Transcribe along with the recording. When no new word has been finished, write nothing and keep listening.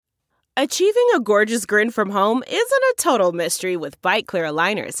Achieving a gorgeous grin from home isn't a total mystery with Byte Clear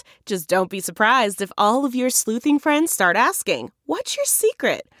aligners. Just don't be surprised if all of your sleuthing friends start asking, "What's your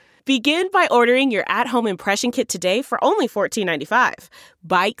secret?" Begin by ordering your at-home impression kit today for only $14.95.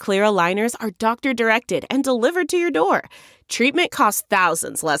 Byte Clear aligners are doctor-directed and delivered to your door. Treatment costs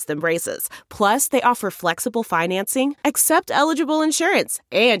thousands less than braces. Plus, they offer flexible financing, accept eligible insurance,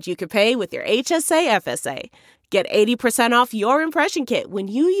 and you can pay with your HSA FSA. Get 80% off your impression kit when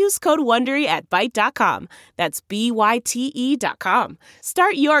you use code WONDERY at Byte.com. That's BYTE.com.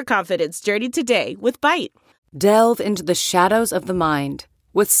 Start your confidence journey today with Byte. Delve into the shadows of the mind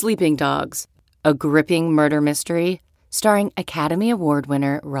with Sleeping Dogs, a gripping murder mystery starring Academy Award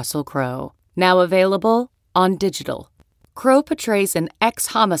winner Russell Crowe. Now available on digital. Crowe portrays an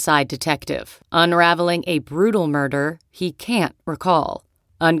ex-homicide detective unraveling a brutal murder he can't recall.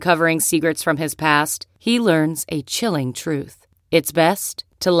 Uncovering secrets from his past, he learns a chilling truth. It's best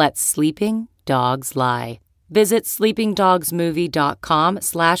to let sleeping dogs lie. Visit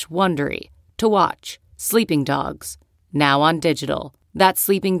sleepingdogsmovie.com/Wondery to watch Sleeping Dogs, now on digital. That's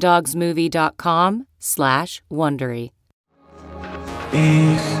sleepingdogsmovie.com/Wondery.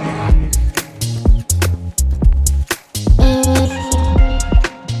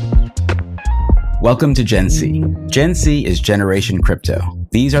 Welcome to Gen C. Gen C is Generation Crypto.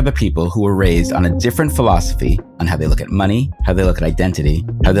 These are the people who were raised on a different philosophy on how they look at money, how they look at identity,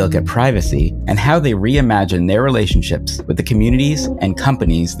 how they look at privacy, and how they reimagine their relationships with the communities and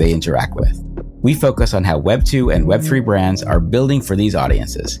companies they interact with. We focus on how Web 2 and Web 3 brands are building for these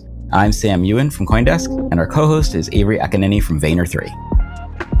audiences. I'm Sam Ewan from CoinDesk, and our co-host is Avery Akineni from Vayner3.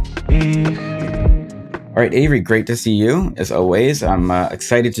 All right, Avery, great to see you, as always. I'm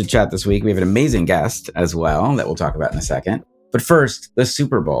excited to chat this week. We have an amazing guest as well that we'll talk about in a second. But first, the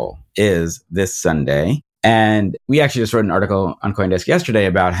Super Bowl is this Sunday. And we actually just wrote an article on CoinDesk yesterday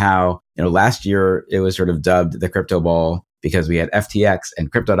about how, last year it was sort of dubbed the Crypto Bowl because we had FTX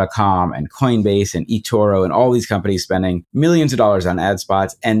and Crypto.com and Coinbase and eToro and all these companies spending millions of dollars on ad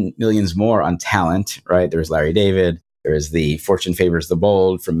spots and millions more on talent, right? There's Larry David. There's the Fortune Favors the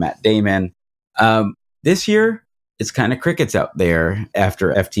Bold from Matt Damon. This year, it's kind of crickets out there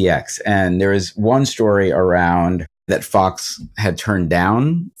after FTX. And there is one story around that Fox had turned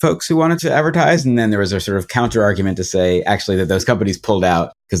down folks who wanted to advertise. And then there was a sort of counter argument to say, actually, that those companies pulled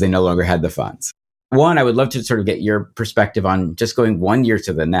out because they no longer had the funds. One, I would love to sort of get your perspective on just going one year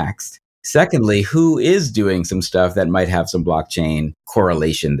to the next. Secondly, who is doing some stuff that might have some blockchain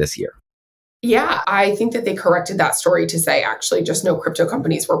correlation this year? Yeah, I think that they corrected that story to say, actually, just no crypto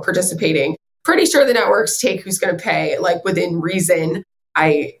companies were participating. Pretty sure the networks take who's going to pay, like within reason.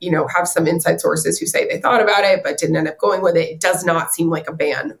 I, have some inside sources who say they thought about it, but didn't end up going with it. It does not seem like a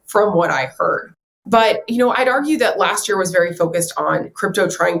ban from what I heard. But, I'd argue that last year was very focused on crypto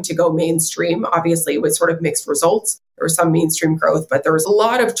trying to go mainstream, obviously with sort of mixed results. There was some mainstream growth, but there was a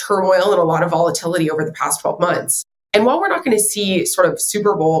lot of turmoil and a lot of volatility over the past 12 months. And while we're not going to see sort of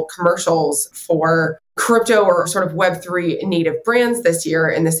Super Bowl commercials for crypto or sort of Web3 native brands this year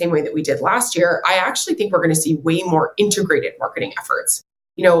in the same way that we did last year, I actually think we're going to see way more integrated marketing efforts.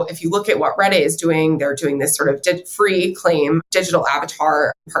 If you look at what Reddit is doing, they're doing this sort of free claim digital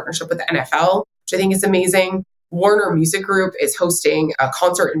avatar partnership with the NFL, which I think is amazing. Warner Music Group is hosting a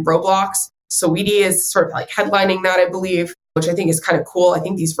concert in Roblox. Saweetie is sort of like headlining that, I believe, which I think is kind of cool. I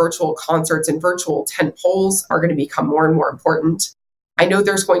think these virtual concerts and virtual tent poles are going to become more and more important. I know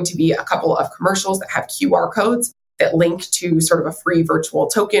there's going to be a couple of commercials that have QR codes that link to sort of a free virtual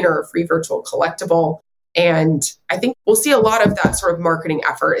token or a free virtual collectible. And I think we'll see a lot of that sort of marketing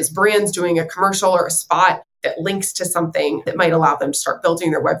effort is brands doing a commercial or a spot that links to something that might allow them to start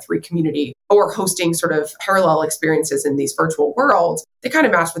building their Web3 community or hosting sort of parallel experiences in these virtual worlds. They kind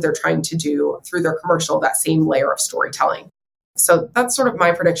of match what they're trying to do through their commercial, that same layer of storytelling. So that's sort of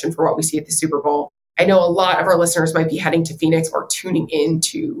my prediction for what we see at the Super Bowl. I know a lot of our listeners might be heading to Phoenix or tuning in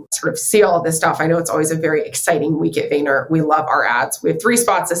to sort of see all of this stuff. I know it's always a very exciting week at Vayner. We love our ads. We have 3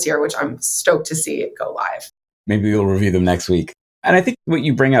 spots this year, which I'm stoked to see it go live. Maybe we'll review them next week. And I think what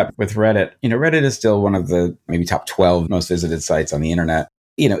you bring up with Reddit, Reddit is still one of the maybe top 12 most visited sites on the internet.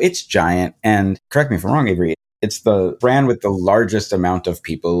 It's giant. And correct me if I'm wrong, Avery, it's the brand with the largest amount of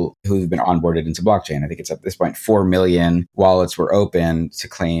people who've been onboarded into blockchain. I think it's at this point 4 million wallets were open to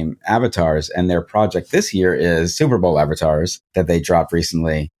claim avatars. And their project this year is Super Bowl avatars that they dropped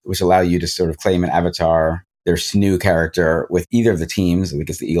recently, which allow you to sort of claim an avatar, their SNU character with either of the teams, I think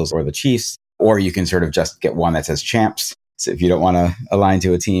it's the Eagles or the Chiefs, or you can sort of just get one that says champs. So if you don't want to align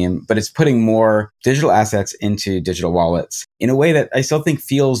to a team, but it's putting more digital assets into digital wallets in a way that I still think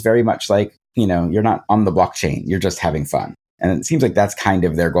feels very much like, you're not on the blockchain, you're just having fun. And it seems like that's kind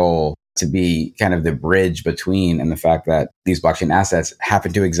of their goal to be kind of the bridge between, and the fact that these blockchain assets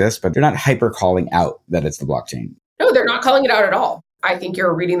happen to exist, but they're not hyper calling out that it's the blockchain. No, they're not calling it out at all. I think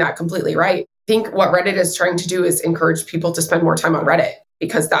you're reading that completely right. I think what Reddit is trying to do is encourage people to spend more time on Reddit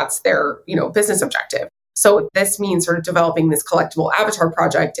because that's their, business objective. So this means sort of developing this collectible avatar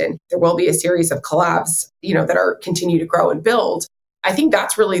project, and there will be a series of collabs, that are continue to grow and build. I think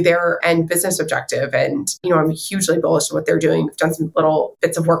that's really their end business objective. And, I'm hugely bullish on what they're doing. I've done some little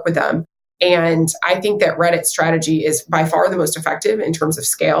bits of work with them. And I think that Reddit's strategy is by far the most effective in terms of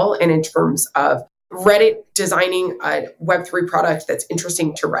scale and in terms of Reddit designing a Web3 product that's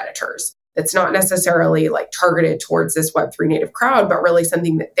interesting to Redditors. That's not necessarily like targeted towards this Web3 native crowd, but really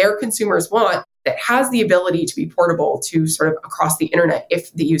something that their consumers want that has the ability to be portable to sort of across the internet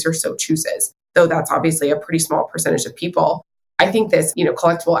if the user so chooses. Though that's obviously a pretty small percentage of people. I think this,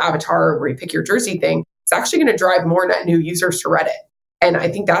 collectible avatar where you pick your jersey thing, it's actually going to drive more net new users to Reddit. And I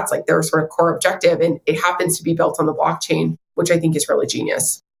think that's like their sort of core objective. And it happens to be built on the blockchain, which I think is really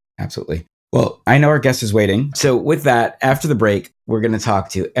genius. Absolutely. Well, I know our guest is waiting. So with that, after the break, we're going to talk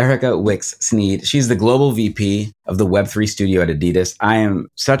to Erica Wicks-Sneed. She's the global VP of the Web3 studio at Adidas. I am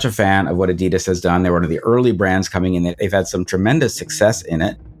such a fan of what Adidas has done. They're one of the early brands coming in. They've had some tremendous success in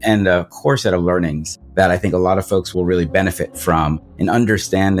it and a core set of learnings that I think a lot of folks will really benefit from in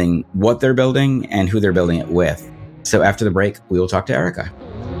understanding what they're building and who they're building it with. So after the break, we will talk to Erica.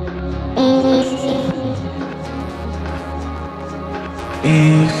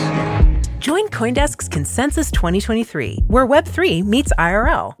 Join CoinDesk's Consensus 2023, where Web3 meets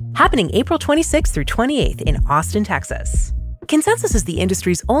IRL, happening April 26th through 28th in Austin, Texas. Consensus is the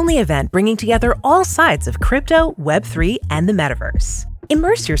industry's only event bringing together all sides of crypto, Web3, and the metaverse.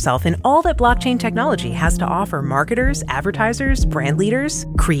 Immerse yourself in all that blockchain technology has to offer marketers, advertisers, brand leaders,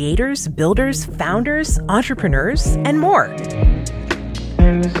 creators, builders, founders, entrepreneurs, and more.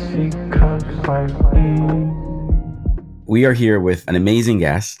 We are here with an amazing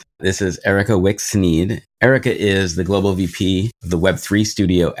guest. This is Erica Wicks-Sneed. Erica is the global VP of the Web3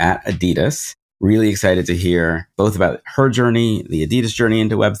 studio at Adidas. Really excited to hear both about her journey, the Adidas journey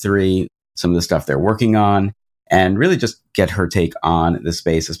into Web3, some of the stuff they're working on, and really just get her take on the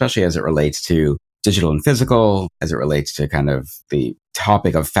space, especially as it relates to digital and physical, as it relates to kind of the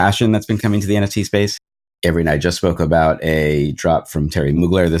topic of fashion that's been coming to the NFT space. Avery and I just spoke about a drop from Terry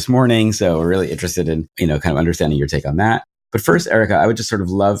Mugler this morning. So we're really interested in, kind of understanding your take on that. But first, Erica, I would just sort of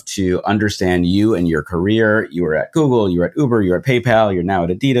love to understand you and your career. You were at Google, you were at Uber, you were at PayPal, you're now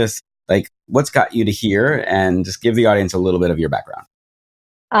at Adidas. Like, what's got you to here? And just give the audience a little bit of your background.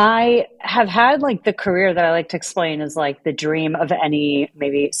 I have had the career that I like to explain is the dream of any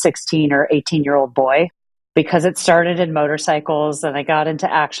maybe 16 or 18-year-old boy, because it started in motorcycles and I got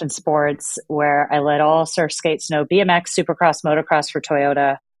into action sports where I led all surf, skate, snow, BMX, supercross, motocross for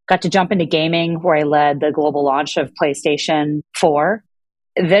Toyota. Got to jump into gaming where I led the global launch of PlayStation 4.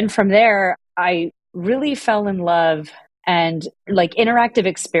 Then from there, I really fell in love and interactive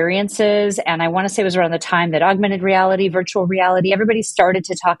experiences. And I want to say it was around the time that augmented reality, virtual reality, everybody started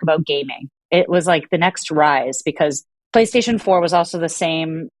to talk about gaming. It was the next rise because PlayStation 4 was also the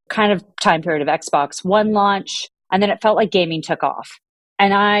same kind of time period of Xbox One launch. And then it felt like gaming took off.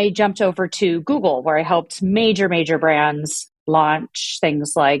 And I jumped over to Google where I helped major brands launch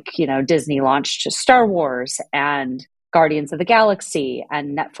things like, Disney launched Star Wars and Guardians of the Galaxy,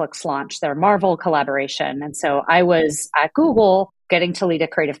 and Netflix launched their Marvel collaboration. And so I was at Google getting to lead a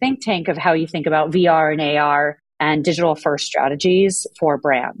creative think tank of how you think about VR and AR and digital first strategies for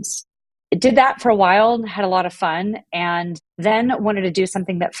brands. I did that for a while, had a lot of fun, and then wanted to do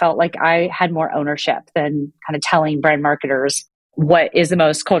something that felt like I had more ownership than kind of telling brand marketers what is the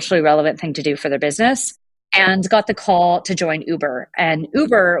most culturally relevant thing to do for their business, and got the call to join Uber. And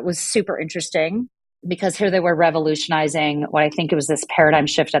Uber was super interesting because here they were revolutionizing what I think it was this paradigm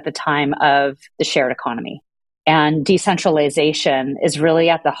shift at the time of the shared economy. And decentralization is really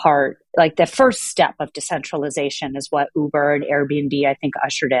at the heart, the first step of decentralization is what Uber and Airbnb, I think,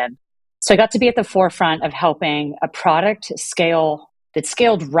 ushered in. So I got to be at the forefront of helping a product that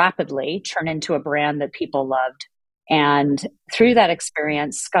scaled rapidly turn into a brand that people loved. And through that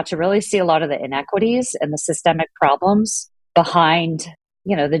experience, got to really see a lot of the inequities and the systemic problems behind,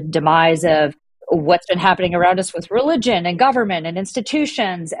 the demise of what's been happening around us with religion and government and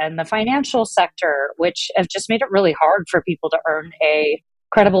institutions and the financial sector, which have just made it really hard for people to earn a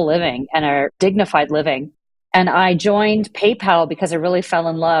credible living and a dignified living. And I joined PayPal because I really fell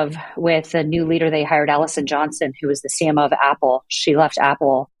in love with the new leader they hired, Allison Johnson, who was the CMO of Apple. She left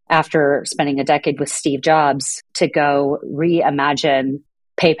Apple after spending a decade with Steve Jobs to go reimagine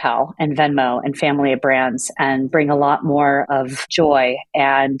PayPal and Venmo and family of brands and bring a lot more of joy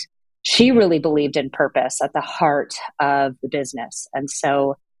and she really believed in purpose at the heart of the business. And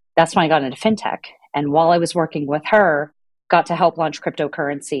so that's when I got into fintech. And while I was working with her, got to help launch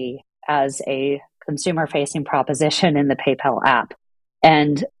cryptocurrency as a consumer-facing proposition in the PayPal app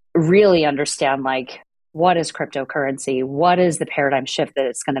and really understand what is cryptocurrency? What is the paradigm shift that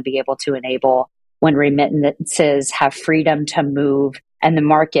it's going to be able to enable when remittances have freedom to move and the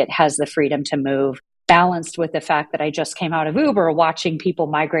market has the freedom to move, balanced with the fact that I just came out of Uber watching people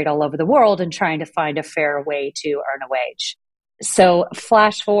migrate all over the world and trying to find a fair way to earn a wage. So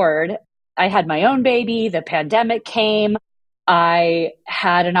flash forward, I had my own baby, the pandemic came. I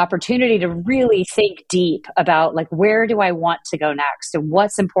had an opportunity to really think deep about where do I want to go next and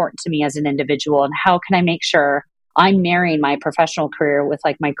what's important to me as an individual and how can I make sure I'm marrying my professional career with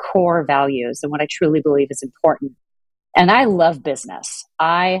my core values and what I truly believe is important. And I love business.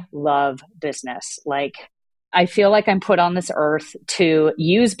 I feel like I'm put on this earth to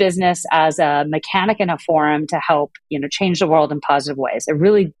use business as a mechanic in a forum to help, change the world in positive ways. I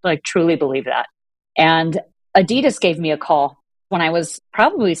really truly believe that. And Adidas gave me a call when I was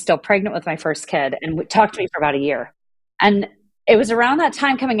probably still pregnant with my first kid and talked to me for about a year. And it was around that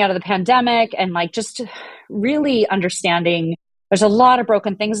time coming out of the pandemic and just really understanding there's a lot of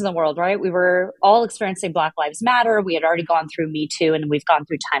broken things in the world, right? We were all experiencing Black Lives Matter. We had already gone through Me Too and we've gone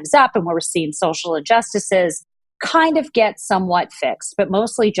through Time's Up and we're seeing social injustices kind of get somewhat fixed, but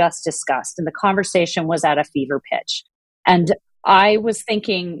mostly just discussed. And the conversation was at a fever pitch. And I was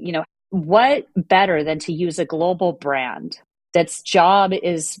thinking, what better than to use a global brand that's job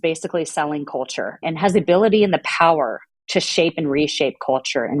is basically selling culture and has the ability and the power to shape and reshape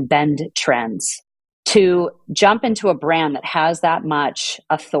culture and bend trends, to jump into a brand that has that much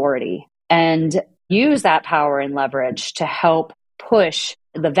authority and use that power and leverage to help push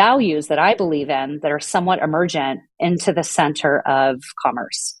the values that I believe in that are somewhat emergent into the center of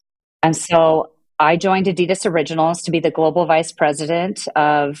commerce. And so I joined Adidas Originals to be the global vice president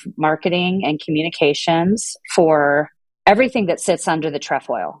of marketing and communications for everything that sits under the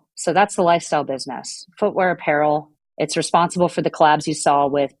trefoil. So that's the lifestyle business, footwear, apparel. It's responsible for the collabs you saw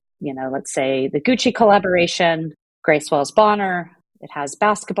with, let's say the Gucci collaboration, Grace Wells Bonner. It has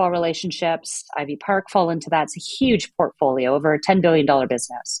basketball relationships. Ivy Park fall into that. It's a huge portfolio, over a $10 billion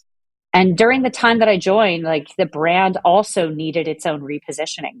business. And during the time that I joined, the brand also needed its own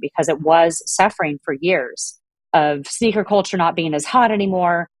repositioning because it was suffering for years of sneaker culture not being as hot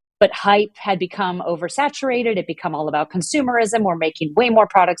anymore. But hype had become oversaturated. It become all about consumerism. We're making way more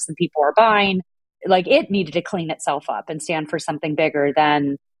products than people are buying. It needed to clean itself up and stand for something bigger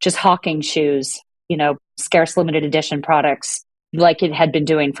than just hawking shoes, scarce limited edition products like it had been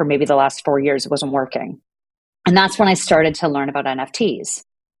doing for maybe the last 4 years. It wasn't working. And that's when I started to learn about NFTs.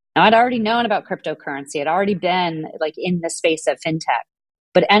 Now, I'd already known about cryptocurrency. I'd already been in the space of fintech.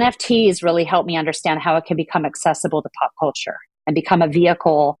 But NFTs really helped me understand how it can become accessible to pop culture and become a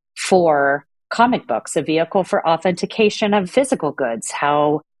vehicle for comic books, a vehicle for authentication of physical goods,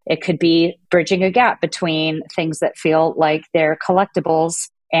 how it could be bridging a gap between things that feel like they're collectibles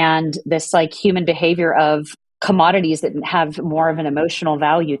and this human behavior of commodities that have more of an emotional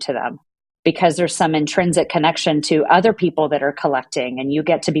value to them because there's some intrinsic connection to other people that are collecting and you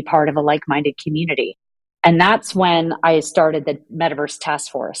get to be part of a like-minded community. And that's when I started the Metaverse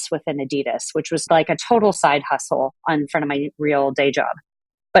Task Force within Adidas, which was a total side hustle in front of my real day job.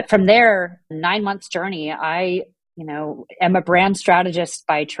 But from there, 9 months journey, I, am a brand strategist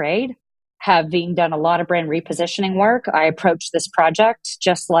by trade, having done a lot of brand repositioning work. I approached this project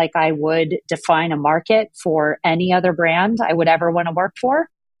just like I would define a market for any other brand I would ever want to work for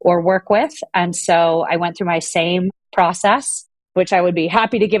or work with. And so I went through my same process, which I would be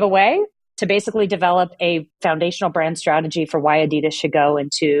happy to give away, to basically develop a foundational brand strategy for why Adidas should go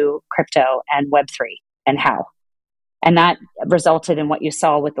into crypto and Web3 and how. And that resulted in what you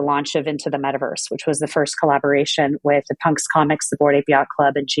saw with the launch of Into the Metaverse, which was the first collaboration with the Punks Comics, the Bored Ape Yacht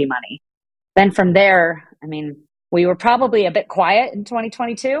Club, and G Money. Then from there, we were probably a bit quiet in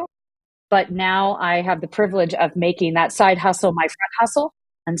 2022, but now I have the privilege of making that side hustle my front hustle.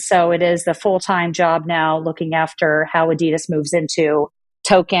 And so it is the full-time job now looking after how Adidas moves into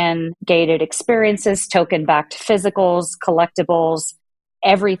token gated experiences, token backed physicals, collectibles,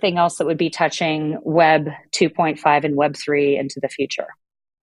 everything else that would be touching Web 2.5 and Web 3 into the future.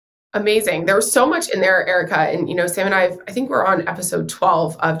 Amazing. There was so much in there, Erica. And, Sam and I think we're on episode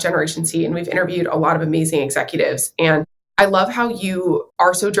 12 of Generation C, and we've interviewed a lot of amazing executives. And I love how you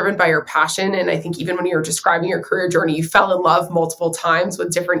are so driven by your passion. And I think even when you're describing your career journey, you fell in love multiple times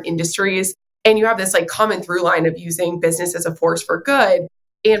with different industries. And you have this common through line of using business as a force for good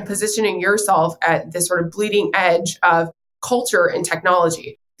and positioning yourself at this sort of bleeding edge of culture and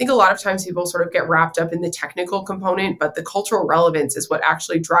technology. think a lot of times people sort of get wrapped up in the technical component, but the cultural relevance is what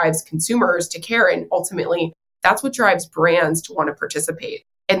actually drives consumers to care. And ultimately, that's what drives brands to want to participate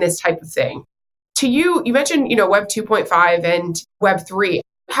in this type of thing. To you, you mentioned, Web 2.5 and Web 3.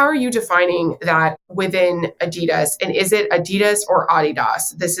 How are you defining that within Adidas? And is it Adidas or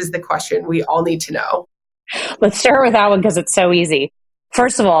Adidas? This is the question we all need to know. Let's start with that one because it's so easy.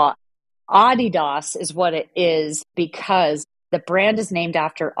 First of all, Adidas is what it is because the brand is named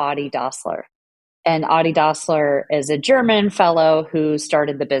after Adi Dassler. And Adi Dassler is a German fellow who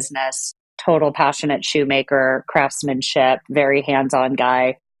started the business, total passionate shoemaker, craftsmanship, very hands-on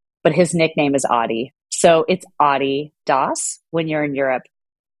guy. But his nickname is Adi. So it's Adidas when you're in Europe.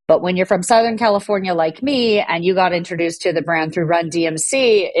 But when you're from Southern California like me and you got introduced to the brand through Run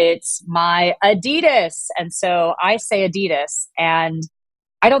DMC, it's my Adidas. And so I say Adidas. And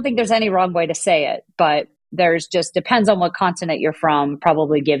I don't think there's any wrong way to say it, but there's just depends on what continent you're from,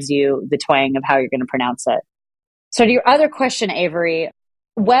 probably gives you the twang of how you're going to pronounce it. So to your other question, Avery,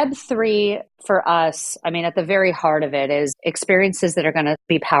 Web3 for us, at the very heart of it is experiences that are going to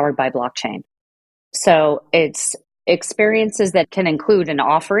be powered by blockchain. So it's experiences that can include an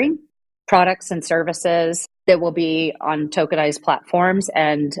offering, products and services that will be on tokenized platforms.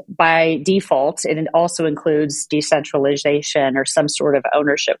 And by default, it also includes decentralization or some sort of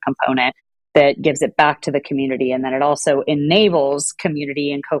ownership component that gives it back to the community. And then it also enables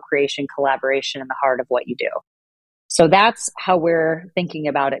community and co-creation, collaboration in the heart of what you do. So that's how we're thinking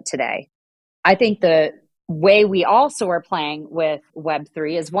about it today. I think the way we also are playing with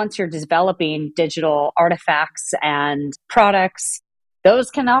Web3 is once you're developing digital artifacts and products,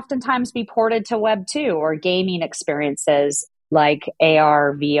 those can oftentimes be ported to Web2 or gaming experiences like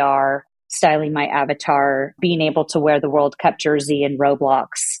AR, VR, styling my avatar, being able to wear the World Cup jersey in Roblox,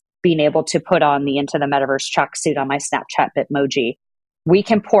 being able to put on the Into the Metaverse tracksuit on my Snapchat Bitmoji. We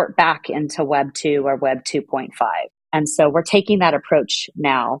can port back into Web2 or Web 2.5. And so we're taking that approach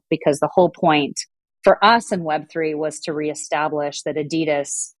now because the whole point for us in Web3 was to reestablish that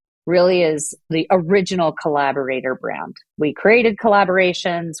Adidas really is the original collaborator brand. We created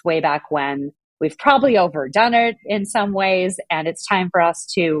collaborations way back when. We've probably overdone it in some ways, and it's time for us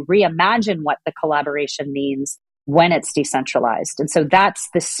to reimagine what the collaboration means when it's decentralized. And so that's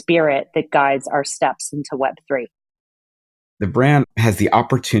the spirit that guides our steps into Web3. The brand has the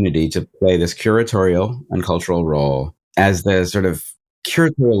opportunity to play this curatorial and cultural role as the sort of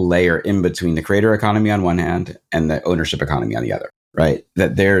curatorial layer in between the creator economy on one hand and the ownership economy on the other, right?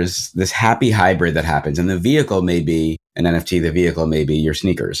 That there's this happy hybrid that happens, and the vehicle may be an NFT, the vehicle may be your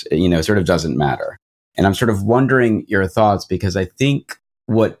sneakers. It sort of doesn't matter. And I'm sort of wondering your thoughts because I think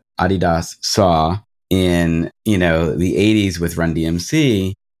what Adidas saw in, the 80s with Run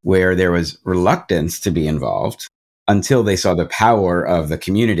DMC, where there was reluctance to be involved until they saw the power of the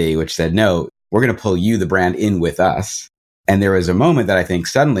community, which said, no, we're going to pull you, the brand, in with us. And there was a moment that I think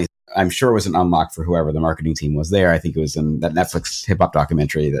suddenly, I'm sure was an unlock for whoever the marketing team was there. I think it was in that Netflix hip hop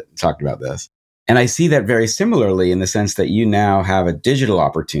documentary that talked about this. And I see that very similarly in the sense that you now have a digital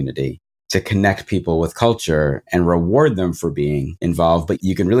opportunity to connect people with culture and reward them for being involved. But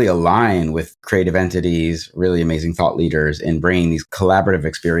you can really align with creative entities, really amazing thought leaders in bringing these collaborative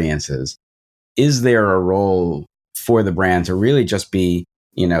experiences. Is there a role for the brand to really just be,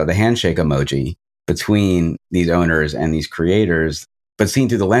 the handshake emoji between these owners and these creators, but seen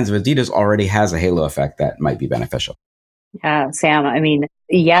through the lens of Adidas already has a halo effect that might be beneficial? Yeah, Sam,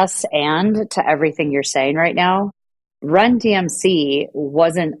 yes, and to everything you're saying right now, Run DMC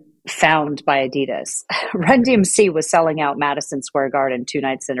wasn't found by Adidas. Run DMC was selling out Madison Square Garden 2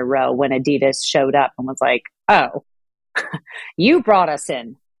 nights in a row when Adidas showed up and was like, oh, you brought us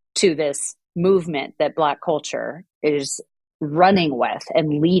in to this movement that Black culture is running with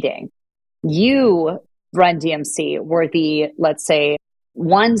and leading. You, Run DMC, were the, let's say,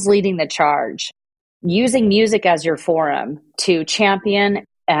 ones leading the charge, using music as your forum to champion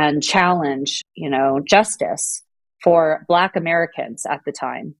and challenge, justice for Black Americans at the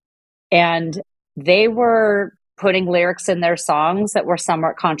time. And they were putting lyrics in their songs that were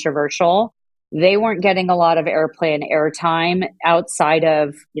somewhat controversial. They weren't getting a lot of airplay and airtime outside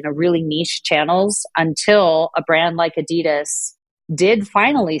of, really niche channels until a brand like Adidas did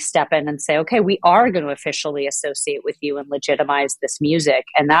finally step in and say, okay, we are going to officially associate with you and legitimize this music.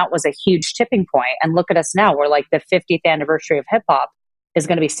 And that was a huge tipping point. And look at us now. We're like the 50th anniversary of hip hop is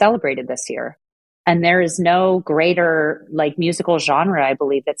going to be celebrated this year. And there is no greater musical genre, I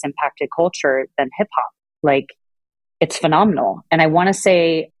believe, that's impacted culture than hip hop. It's phenomenal. And I want to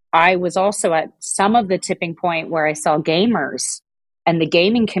say I was also at some of the tipping point where I saw gamers and the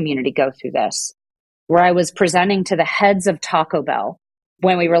gaming community go through this, where I was presenting to the heads of Taco Bell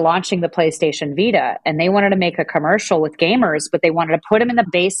when we were launching the PlayStation Vita, and they wanted to make a commercial with gamers, but they wanted to put them in the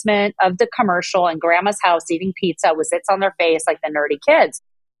basement of the commercial in grandma's house eating pizza with zits on their face like the nerdy kids.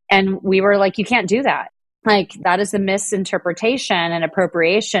 And we were like, you can't do that. Like, that is a misinterpretation and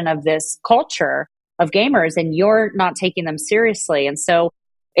appropriation of this culture of gamers, and you're not taking them seriously. And so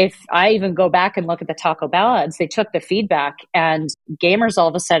if I even go back and look at the Taco Bell ads, they took the feedback, and gamers all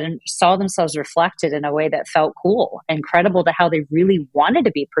of a sudden saw themselves reflected in a way that felt cool and credible to how they really wanted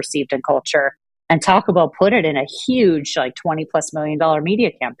to be perceived in culture. And Taco Bell put it in a huge, like $20+ million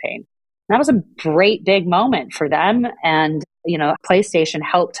media campaign. That was a great big moment for them. And, you know, PlayStation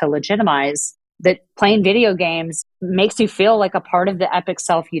helped to legitimize that playing video games makes you feel like a part of the epic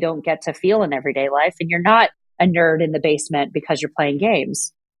self you don't get to feel in everyday life. And you're not a nerd in the basement because you're playing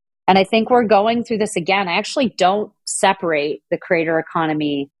games. And I think we're going through this again. I actually don't separate the creator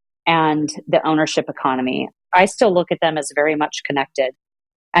economy and the ownership economy. I still look at them as very much connected.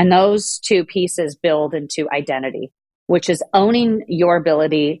 And those two pieces build into identity, which is owning your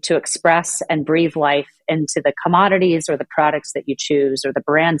ability to express and breathe life into the commodities or the products that you choose or the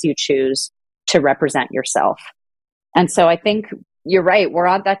brands you choose to represent yourself. And so I think you're right. We're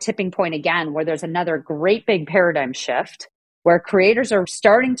at that tipping point again, where there's another great big paradigm shift, where creators are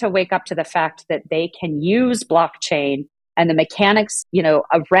starting to wake up to the fact that they can use blockchain and the mechanics, you know,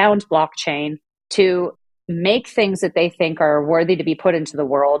 around blockchain to make things that they think are worthy to be put into the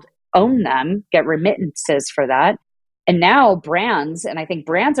world, own them, get remittances for that. And now brands, and I think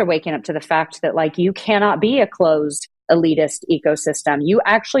brands are waking up to the fact that, like, you cannot be a closed elitist ecosystem. You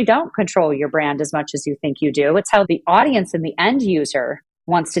actually don't control your brand as much as you think you do. It's how the audience and the end user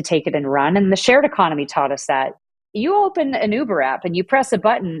wants to take it and run. And the shared economy taught us that. You open an Uber app and you press a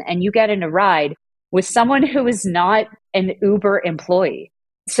button and you get in a ride with someone who is not an Uber employee.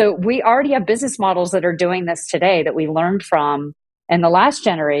 So we already have business models that are doing this today that we learned from in the last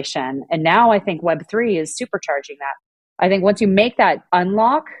generation. And now I think Web3 is supercharging that. I think once you make that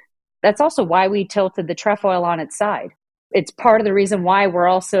unlock, that's also why we tilted the trefoil on its side. It's part of the reason why we're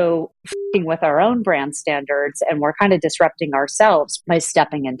also f***ing with our own brand standards, and we're kind of disrupting ourselves by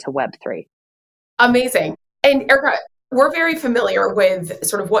stepping into Web3. Amazing. And Erica, we're very familiar with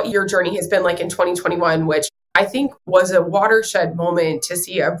sort of what your journey has been like in 2021, which I think was a watershed moment to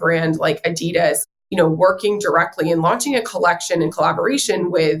see a brand like Adidas, you know, working directly and launching a collection in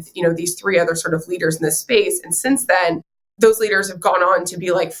collaboration with, you know, these three other sort of leaders in this space. And since then, those leaders have gone on to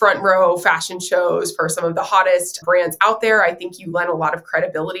be like front row fashion shows for some of the hottest brands out there. I think you lent a lot of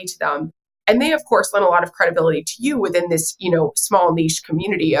credibility to them. And they, of course, lent a lot of credibility to you within this, you know, small niche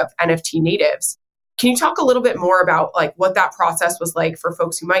community of NFT natives. Can you talk a little bit more about like what that process was like for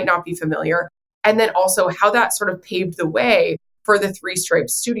folks who might not be familiar? And then also how that sort of paved the way for the Three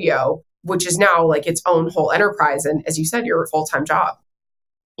Stripes Studio, which is now like its own whole enterprise. And as you said, your full-time job.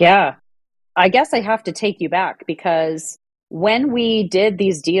 Yeah, I guess I have to take you back, because when we did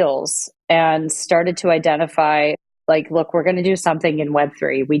these deals and started to identify, like, look, we're going to do something in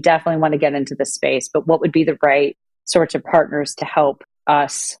Web3. We definitely want to get into the space, but what would be the right sorts of partners to help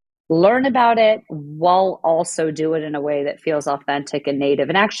us learn about it while also do it in a way that feels authentic and native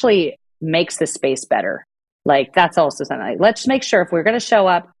and actually makes the space better? Like, that's also something like, let's make sure if we're going to show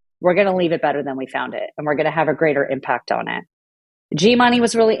up, we're going to leave it better than we found it, and we're going to have a greater impact on it. G Money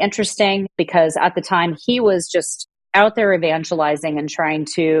was really interesting because at the time he was just out there evangelizing and trying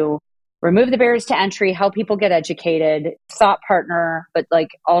to remove the barriers to entry, help people get educated, thought partner, but like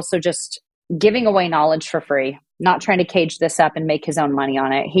also just giving away knowledge for free, not trying to cage this up and make his own money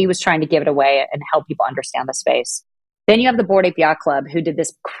on it. He was trying to give it away and help people understand the space. Then you have the Bored Ape Yacht Club, who did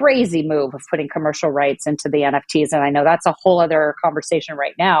this crazy move of putting commercial rights into the NFTs. And I know that's a whole other conversation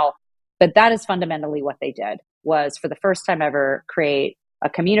right now, but that is fundamentally what they did, was for the first time ever create a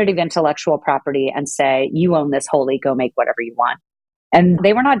community of intellectual property and say, you own this wholly, go make whatever you want. And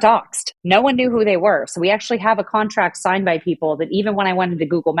they were not doxxed. No one knew who they were. So we actually have a contract signed by people that even when I went into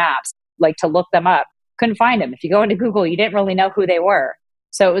Google Maps, like to look them up, couldn't find them. If you go into Google, you didn't really know who they were.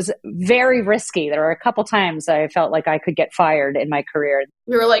 So it was very risky. There were a couple times I felt like I could get fired in my career.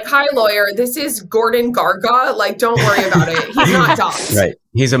 We were like, hi, lawyer, this is Gordon Garga. Like, don't worry about it. He's not doxxed. Right.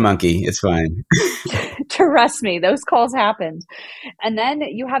 He's a monkey. It's fine. Trust me, those calls happened. And then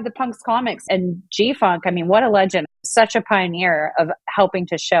you have the Punks Comics and G-Funk. I mean, what a legend. Such a pioneer of helping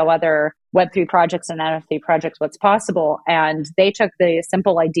to show other Web3 projects and NFT projects what's possible. And they took the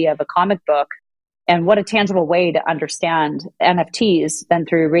simple idea of a comic book, and what a tangible way to understand NFTs than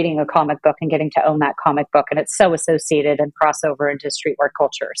through reading a comic book and getting to own that comic book. And it's so associated and crossover into streetwear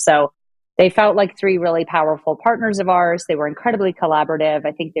culture. So they felt like three really powerful partners of ours. They were incredibly collaborative.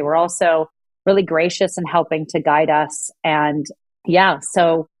 I think they were also really gracious in helping to guide us. And Yeah.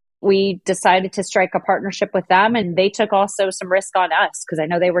 So we decided to strike a partnership with them, and they took also some risk on us because I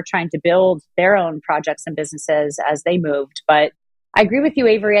know they were trying to build their own projects and businesses as they moved. But I agree with you,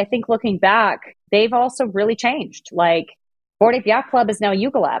 Avery. I think looking back, they've also really changed. Like Bored Ape Yacht Club is now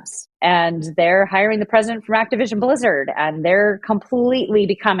Yuga Labs, and they're hiring the president from Activision Blizzard, and they're completely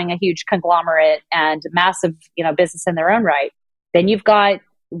becoming a huge conglomerate and massive, business in their own right. Then you've got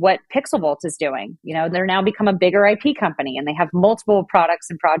what Pixelbolt is doing. They're now become a bigger IP company, and they have multiple products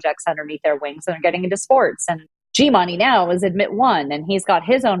and projects underneath their wings, and they're getting into sports. And G Money now is Admit One, and he's got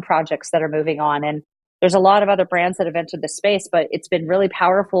his own projects that are moving on. And there's a lot of other brands that have entered the space, but it's been really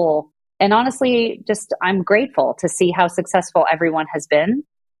powerful. And honestly, I'm grateful to see how successful everyone has been.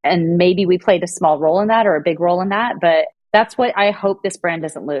 And maybe we played a small role in that or a big role in that, but that's what I hope this brand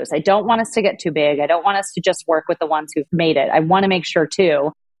doesn't lose. I don't want us to get too big. I don't want us to just work with the ones who've made it. I want to make sure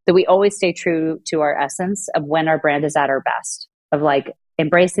too that we always stay true to our essence of when our brand is at our best, of like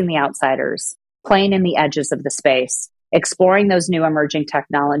embracing the outsiders, playing in the edges of the space, exploring those new emerging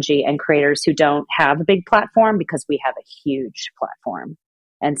technology and creators who don't have a big platform, because we have a huge platform.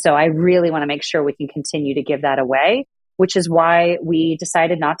 And so I really want to make sure we can continue to give that away, which is why we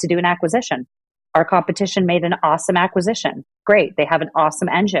decided not to do an acquisition. Our competition made an awesome acquisition. Great. They have an awesome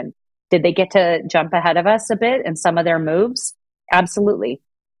engine. Did they get to jump ahead of us a bit in some of their moves? Absolutely.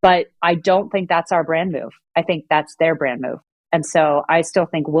 But I don't think that's our brand move. I think that's their brand move. And so I still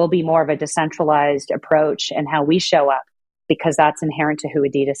think we'll be more of a decentralized approach in how we show up, because that's inherent to who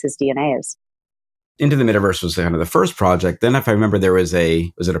Adidas's DNA is. Into the Metaverse was kind of the first project. Then if I remember, there was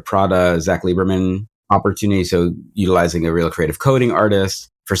a Prada, Zach Lieberman opportunity. So utilizing a real creative coding artist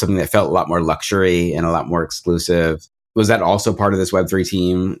for something that felt a lot more luxury and a lot more exclusive. Was that also part of this Web3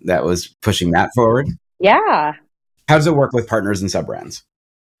 team that was pushing that forward? Yeah. How does it work with partners and sub-brands?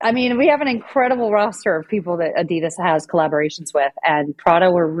 I mean, we have an incredible roster of people that Adidas has collaborations with, and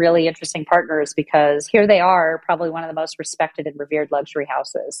Prada were really interesting partners because here they are, probably one of the most respected and revered luxury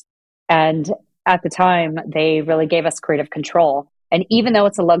houses. And at the time, they really gave us creative control. And even though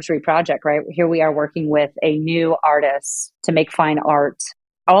it's a luxury project, right, here we are working with a new artist to make fine art.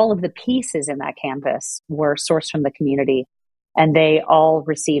 All of the pieces in that canvas were sourced from the community, and they all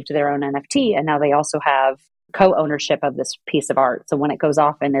received their own NFT. And now they also have co-ownership of this piece of art. So when it goes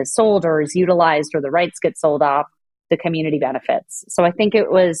off and is sold or is utilized or the rights get sold off, the community benefits. So I think it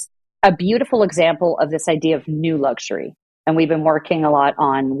was a beautiful example of this idea of new luxury. And we've been working a lot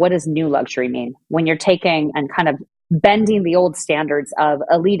on what does new luxury mean? When you're taking and kind of bending the old standards of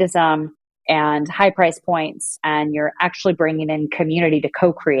elitism and high price points, and you're actually bringing in community to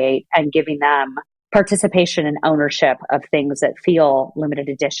co-create and giving them participation and ownership of things that feel limited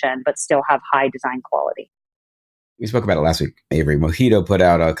edition, but still have high design quality. We spoke about it last week. Avery, Mojito put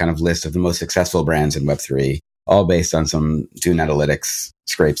out a kind of list of the most successful brands in Web3, all based on some Dune Analytics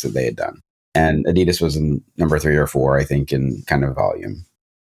scrapes that they had done. And Adidas was in number 3 or 4, I think, in kind of volume.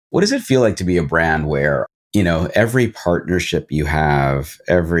 What does it feel like to be a brand where, every partnership you have,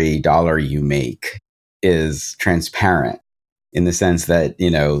 every dollar you make is transparent in the sense that,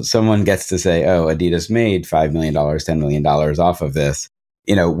 someone gets to say, oh, Adidas made $5 million, $10 million off of this.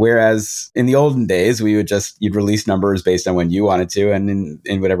 Whereas in the olden days, you'd release numbers based on when you wanted to and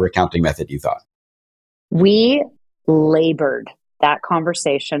in whatever accounting method you thought. We labored that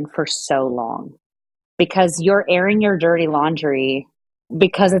conversation for so long because you're airing your dirty laundry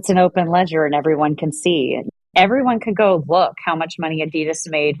because it's an open ledger and everyone can see. Everyone can go look how much money Adidas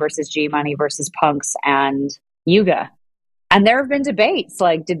made versus G Money versus Punks and Yuga. And there have been debates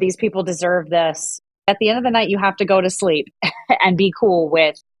like, did these people deserve this? At the end of the night, you have to go to sleep and be cool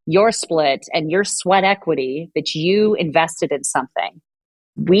with your split and your sweat equity that you invested in something.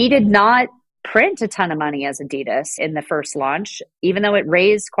 We did not print a ton of money as Adidas in the first launch. Even though it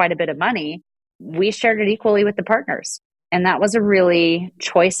raised quite a bit of money, we shared it equally with the partners. And that was a really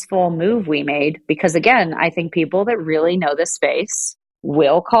choiceful move we made because, again, I think people that really know the space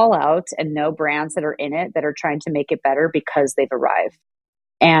will call out and know brands that are in it that are trying to make it better because they've arrived.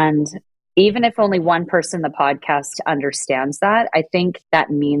 And even if only one person in the podcast understands that, I think that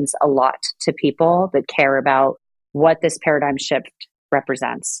means a lot to people that care about what this paradigm shift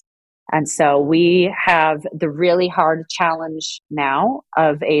represents. And so we have the really hard challenge now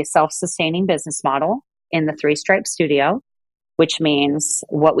of a self-sustaining business model in the Three Stripe Studio, which means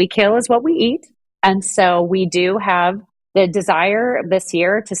what we kill is what we eat. And so we do have the desire this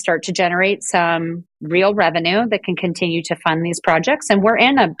year to start to generate some real revenue that can continue to fund these projects. And we're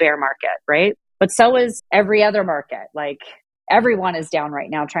in a bear market, right? But so is every other market. Like everyone is down right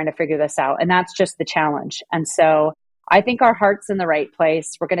now trying to figure this out. And that's just the challenge. And so I think our heart's in the right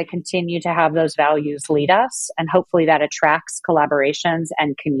place. We're going to continue to have those values lead us. And hopefully that attracts collaborations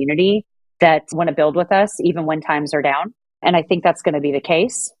and community that want to build with us, even when times are down. And I think that's going to be the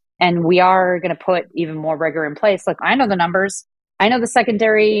case. And we are going to put even more rigor in place. Look, I know the numbers. I know the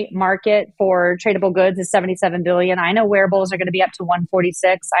secondary market for tradable goods is $77 billion. I know wearables are going to be up to $146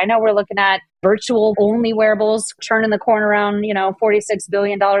 billion. I know we're looking at virtual only wearables churning the corner around, $46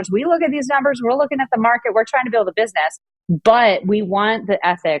 billion. We look at these numbers. We're looking at the market. We're trying to build a business, but we want the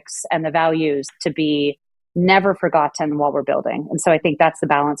ethics and the values to be never forgotten while we're building. And so I think that's the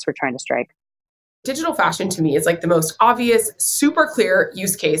balance we're trying to strike. Digital fashion to me is like the most obvious, super clear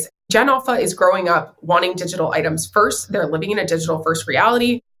use case. Gen Alpha is growing up wanting digital items first. They're living in a digital first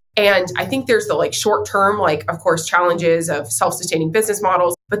reality. And I think there's the short term, of course, challenges of self-sustaining business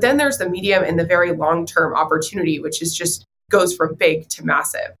models. But then there's the medium and the very long term opportunity, which is just goes from big to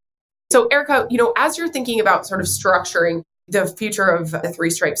massive. So Erica, as you're thinking about sort of structuring the future of the Three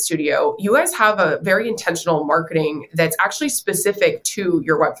Stripes Studio, you guys have a very intentional marketing that's actually specific to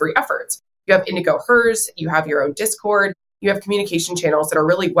your Web3 efforts. You have Indigo Hers, you have your own Discord, you have communication channels that are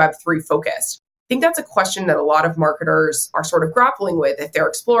really Web3 focused. I think that's a question that a lot of marketers are sort of grappling with. If they're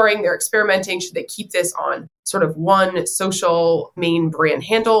exploring, they're experimenting, should they keep this on sort of one social main brand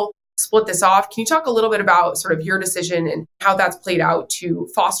handle, split this off? Can you talk a little bit about sort of your decision and how that's played out to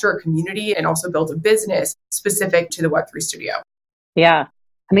foster a community and also build a business specific to the Web3 Studio? Yeah.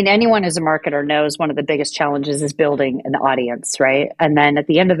 I mean, anyone who's a marketer knows one of the biggest challenges is building an audience, right? And then at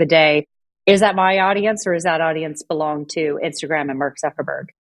the end of the day, is that my audience or is that audience belong to Instagram and Mark Zuckerberg,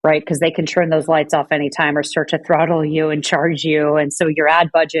 right? Because they can turn those lights off anytime or start to throttle you and charge you. And so your ad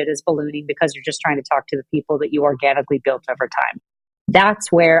budget is ballooning because you're just trying to talk to the people that you organically built over time.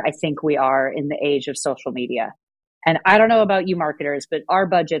 That's where I think we are in the age of social media. And I don't know about you marketers, but our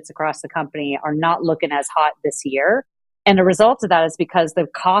budgets across the company are not looking as hot this year. And the result of that is because the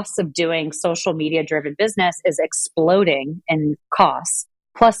cost of doing social media driven business is exploding in costs.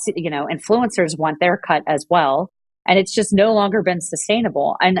 Plus, influencers want their cut as well. And it's just no longer been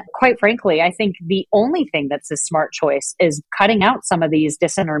sustainable. And quite frankly, I think the only thing that's a smart choice is cutting out some of these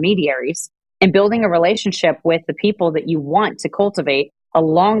disintermediaries and building a relationship with the people that you want to cultivate a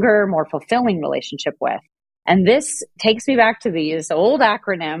longer, more fulfilling relationship with. And this takes me back to this old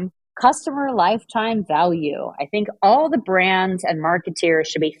acronym, customer lifetime value. I think all the brands and marketeers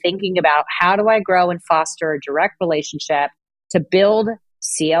should be thinking about, how do I grow and foster a direct relationship to build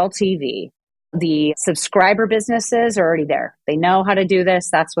CLTV? The subscriber businesses are already there. They know how to do this.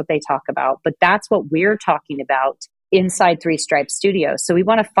 That's what they talk about. But that's what we're talking about inside Three Stripes Studios. So we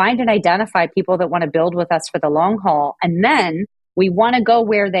want to find and identify people that want to build with us for the long haul. And then we want to go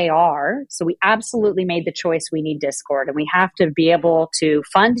where they are. So we absolutely made the choice. We need Discord, and we have to be able to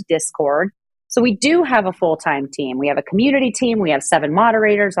fund Discord. So we do have a full-time team. We have a community team. We have 7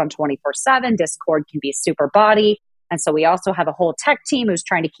 moderators on 24/7. Discord can be a super body. And so we also have a whole tech team who's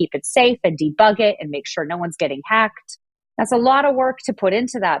trying to keep it safe and debug it and make sure no one's getting hacked. That's a lot of work to put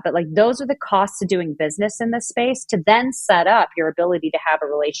into that. But those are the costs of doing business in this space, to then set up your ability to have a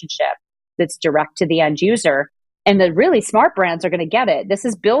relationship that's direct to the end user. And the really smart brands are going to get it. This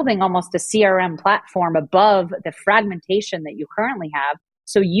is building almost a CRM platform above the fragmentation that you currently have.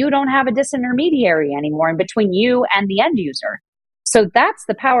 So you don't have a disintermediary anymore in between you and the end user. So that's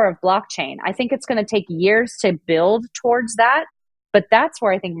the power of blockchain. I think it's going to take years to build towards that, but that's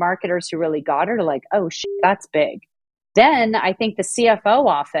where I think marketers who really got it are like, oh, that's big. Then I think the CFO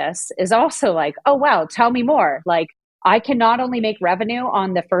office is also like, oh, wow, tell me more. I can not only make revenue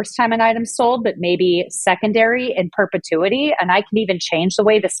on the first time an item's sold, but maybe secondary in perpetuity. And I can even change the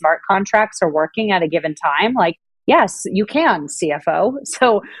way the smart contracts are working at a given time. Yes, you can, CFO.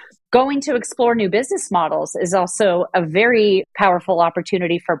 So going to explore new business models is also a very powerful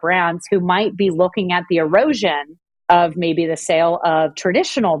opportunity for brands who might be looking at the erosion of maybe the sale of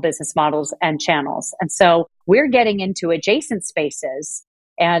traditional business models and channels. And so we're getting into adjacent spaces,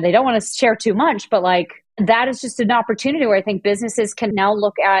 and they don't want to share too much, but that is just an opportunity where I think businesses can now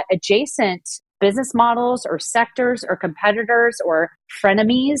look at adjacent business models or sectors or competitors or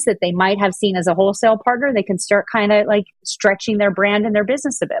frenemies that they might have seen as a wholesale partner. They can start kind of stretching their brand and their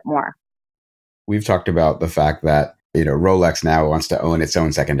business a bit more. We've talked about the fact that, Rolex now wants to own its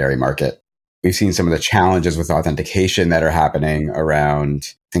own secondary market. We've seen some of the challenges with authentication that are happening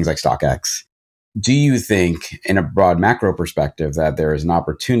around things like StockX. Do you think, in a broad macro perspective, that there is an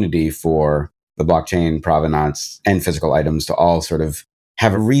opportunity for the blockchain, provenance, and physical items to all sort of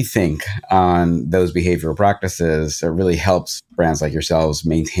have a rethink on those behavioral practices that really helps brands like yourselves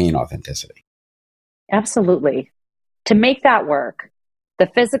maintain authenticity? Absolutely. To make that work, the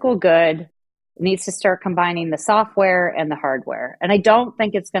physical good It needs to start combining the software and the hardware. And I don't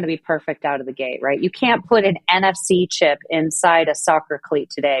think it's going to be perfect out of the gate, right? You can't put an NFC chip inside a soccer cleat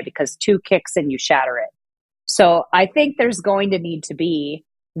today because 2 kicks and you shatter it. So I think there's going to need to be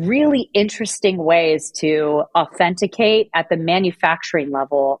really interesting ways to authenticate at the manufacturing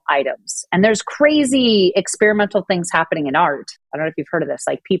level items. And there's crazy experimental things happening in art. I don't know if you've heard of this.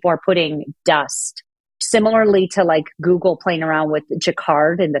 Like people are putting dust, similarly to like Google playing around with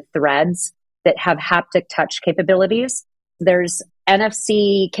Jacquard and the threads that have haptic touch capabilities. There's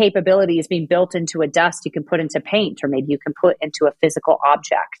NFC capabilities being built into a dust you can put into paint, or maybe you can put into a physical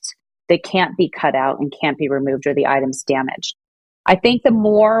object that can't be cut out and can't be removed or the item's damaged. I think the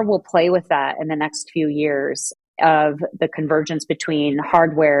more we'll play with that in the next few years of the convergence between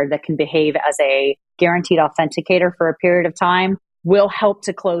hardware that can behave as a guaranteed authenticator for a period of time will help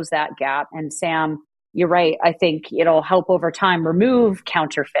to close that gap. And Sam, you're right. I think it'll help over time remove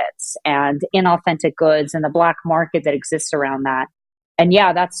counterfeits and inauthentic goods and the black market that exists around that. And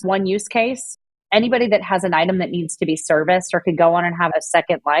yeah, that's one use case. Anybody that has an item that needs to be serviced or could go on and have a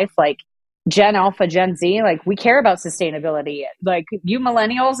second life, like Gen Alpha, Gen Z, like we care about sustainability. Like you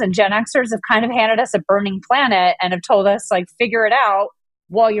millennials and Gen Xers have kind of handed us a burning planet and have told us like, figure it out,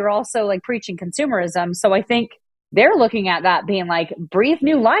 while you're also like preaching consumerism. So I think they're looking at that being like, breathe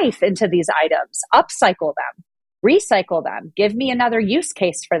new life into these items, upcycle them, recycle them, give me another use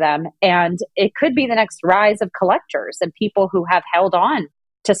case for them. And it could be the next rise of collectors and people who have held on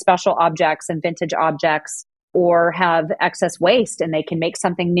to special objects and vintage objects or have excess waste and they can make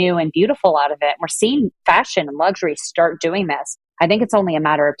something new and beautiful out of it. We're seeing fashion and luxury start doing this. I think it's only a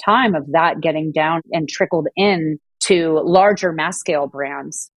matter of time of that getting down and trickled in to larger mass scale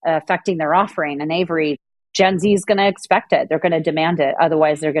brands affecting their offering. And Avery, Gen Z is going to expect it. They're going to demand it.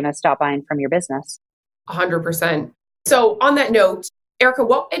 Otherwise, they're going to stop buying from your business. 100%. So on that note, Erica,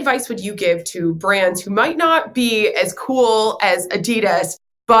 what advice would you give to brands who might not be as cool as Adidas,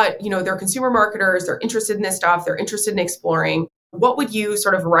 but they're consumer marketers, they're interested in this stuff, they're interested in exploring? What would you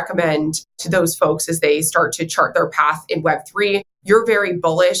sort of recommend to those folks as they start to chart their path in Web3? You're very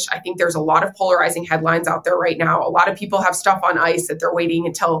bullish. I think there's a lot of polarizing headlines out there right now. A lot of people have stuff on ice that they're waiting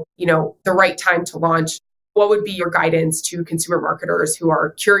until, the right time to launch. What would be your guidance to consumer marketers who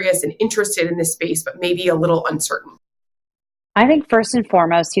are curious and interested in this space, but maybe a little uncertain? I think first and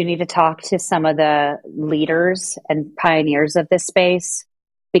foremost, you need to talk to some of the leaders and pioneers of this space,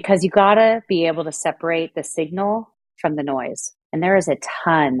 because you got to be able to separate the signal from the noise. And there is a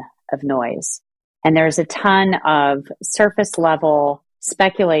ton of noise. And there's a ton of surface level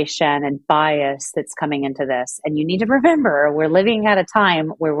speculation and bias that's coming into this. And you need to remember, we're living at a time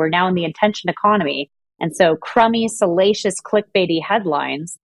where we're now in the attention economy. And so crummy, salacious, clickbaity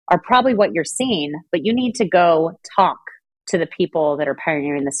headlines are probably what you're seeing, but you need to go talk to the people that are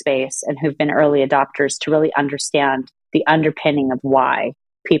pioneering the space and who've been early adopters to really understand the underpinning of why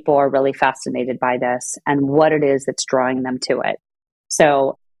people are really fascinated by this and what it is that's drawing them to it.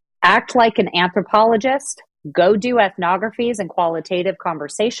 So act like an anthropologist, go do ethnographies and qualitative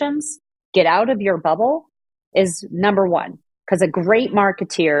conversations, get out of your bubble is number one. Because a great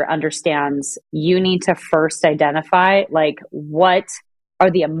marketeer understands you need to first identify like what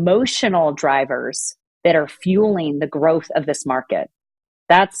are the emotional drivers that are fueling the growth of this market.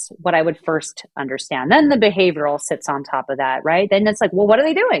 That's what I would first understand. Then the behavioral sits on top of that, right? Then it's like, well, what are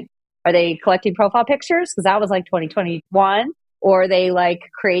they doing? Are they collecting profile pictures? Because that was like 2021. Or are they like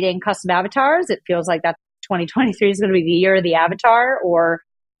creating custom avatars? It feels like that 2023 is going to be the year of the avatar. Or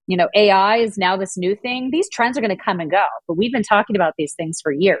AI is now this new thing. These trends are going to come and go, but we've been talking about these things for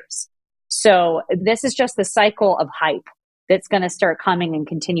years. So this is just the cycle of hype that's going to start coming and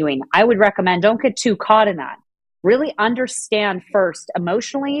continuing. I would recommend don't get too caught in that. Really understand first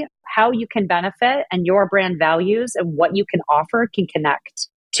emotionally how you can benefit and your brand values and what you can offer can connect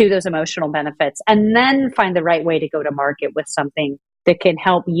to those emotional benefits, and then find the right way to go to market with something that can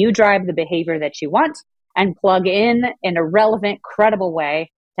help you drive the behavior that you want and plug in a relevant, credible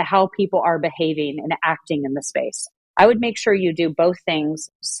way to how people are behaving and acting in the space. I would make sure you do both things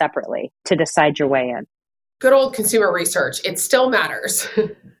separately to decide your way in. Good old consumer research. It still matters.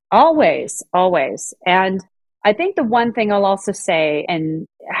 Always, always. And I think the one thing I'll also say, and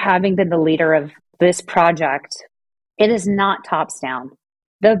having been the leader of this project, it is not tops down.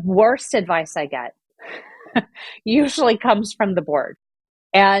 The worst advice I get usually comes from the board.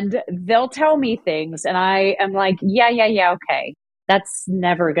 And they'll tell me things and I am like, yeah, okay. That's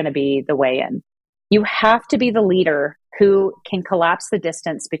never going to be the way in. You have to be the leader who can collapse the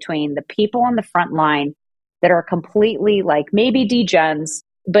distance between the people on the front line that are completely like maybe degens,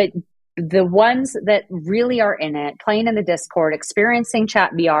 but the ones that really are in it, playing in the Discord, experiencing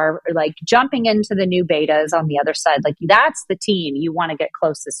chat VR, like jumping into the new betas on the other side, like that's the team you want to get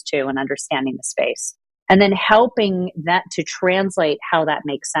closest to and understanding the space. And then helping that to translate how that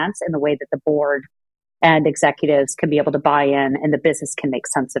makes sense in the way that the board and executives can be able to buy in and the business can make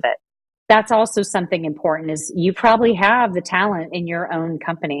sense of it. That's also something important is you probably have the talent in your own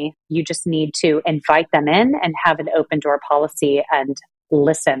company. You just need to invite them in and have an open door policy and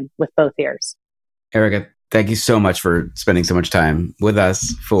listen with both ears. Erica, thank you so much for spending so much time with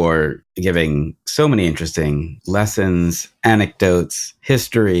us, for giving so many interesting lessons, anecdotes,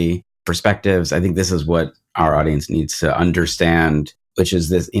 history, perspectives. I think this is what our audience needs to understand, which is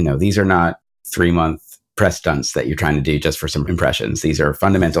this, these are not 3-month press stunts that you're trying to do just for some impressions. These are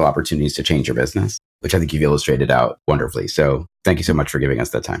fundamental opportunities to change your business, which I think you've illustrated out wonderfully. So thank you so much for giving us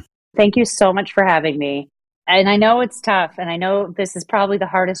that time. Thank you so much for having me. And I know it's tough. And I know this is probably the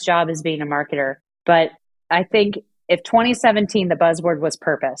hardest job as being a marketer. But I think if 2017, the buzzword was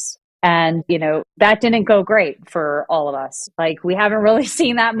purpose. And, that didn't go great for all of us. Like we haven't really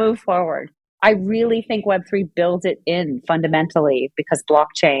seen that move forward. I really think Web3 builds it in fundamentally because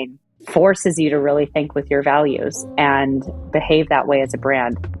blockchain forces you to really think with your values and behave that way as a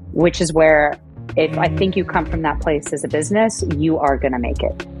brand, which is where if I think you come from that place as a business, you are going to make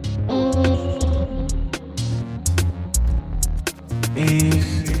it.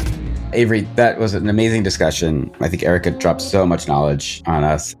 Avery, that was an amazing discussion. I think Erica dropped so much knowledge on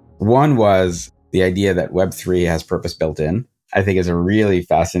us. One was the idea that Web3 has purpose built in. I think is a really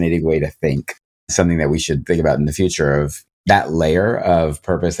fascinating way to think, something that we should think about in the future of that layer of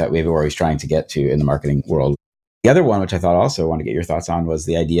purpose that we were always trying to get to in the marketing world. The other one, which I thought also want to get your thoughts on, was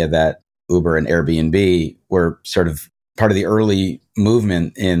the idea that Uber and Airbnb were sort of part of the early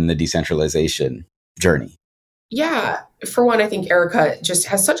movement in the decentralization journey. Yeah. For one, I think Erica just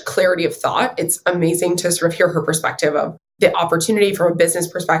has such clarity of thought. It's amazing to sort of hear her perspective of the opportunity from a business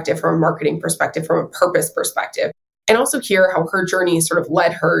perspective, from a marketing perspective, from a purpose perspective, and also hear how her journey sort of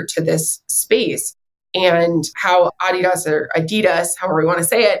led her to this space and how Adidas, or Adidas, however we want to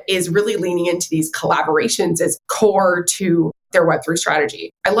say it, is really leaning into these collaborations as core to their Web3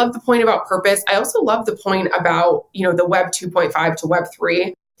 strategy. I love the point about purpose. I also love the point about, the Web 2.5 to Web3.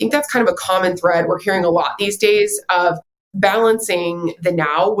 I think that's kind of a common thread we're hearing a lot these days of balancing the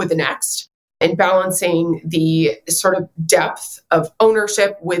now with the next and balancing the sort of depth of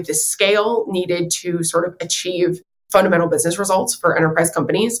ownership with the scale needed to sort of achieve fundamental business results for enterprise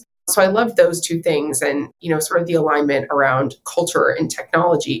companies. So I love those two things and, sort of the alignment around culture and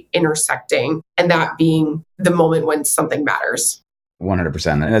technology intersecting and that being the moment when something matters.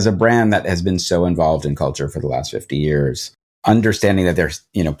 100%. And as a brand that has been so involved in culture for the last 50 years, understanding that they're,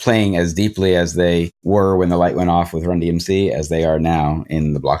 playing as deeply as they were when the light went off with Run DMC as they are now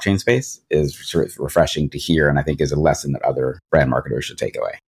in the blockchain space is sort of refreshing to hear. And I think is a lesson that other brand marketers should take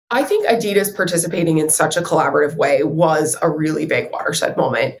away. I think Adidas participating in such a collaborative way was a really big watershed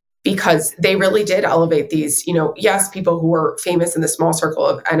moment because they really did elevate these, yes, people who were famous in the small circle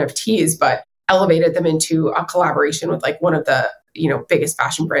of NFTs, but elevated them into a collaboration with like one of the, biggest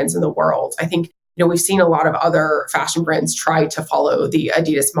fashion brands in the world. I think, we've seen a lot of other fashion brands try to follow the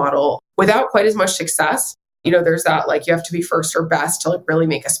Adidas model without quite as much success. There's that like you have to be first or best to like really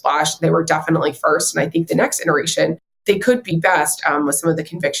make a splash. They were definitely first. And I think the next iteration, they could be best with some of the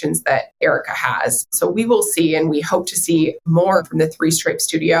convictions that Erica has. So we will see, and we hope to see more from the Three Stripe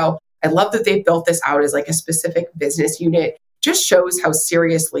Studio. I love that they've built this out as like a specific business unit. Just shows how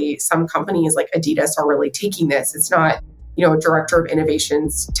seriously some companies like Adidas are really taking this. It's not, a director of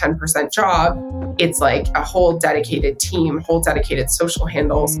innovation's 10% job. It's like a whole dedicated team, whole dedicated social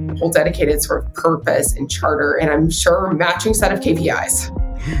handles, whole dedicated sort of purpose and charter, and I'm sure matching set of KPIs.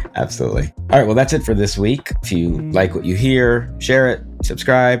 Absolutely. All right. Well, that's it for this week. If you like what you hear, share it,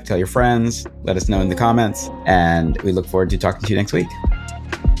 subscribe, tell your friends, let us know in the comments. And we look forward to talking to you next week.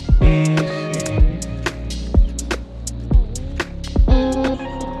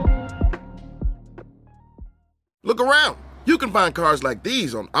 Look around. You can find cars like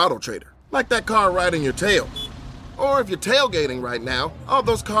these on AutoTrader, like that car right in your tail. Or if you're tailgating right now, all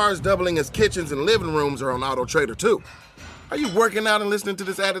those cars doubling as kitchens and living rooms are on AutoTrader too. Are you working out and listening to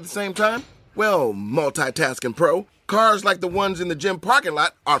this ad at the same time? Well, multitasking pro, cars like the ones in the gym parking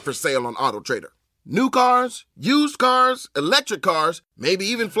lot are for sale on AutoTrader. New cars, used cars, electric cars, maybe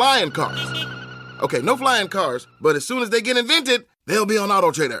even flying cars. Okay, no flying cars, but as soon as they get invented, they'll be on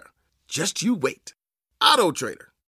AutoTrader. Just you wait. AutoTrader.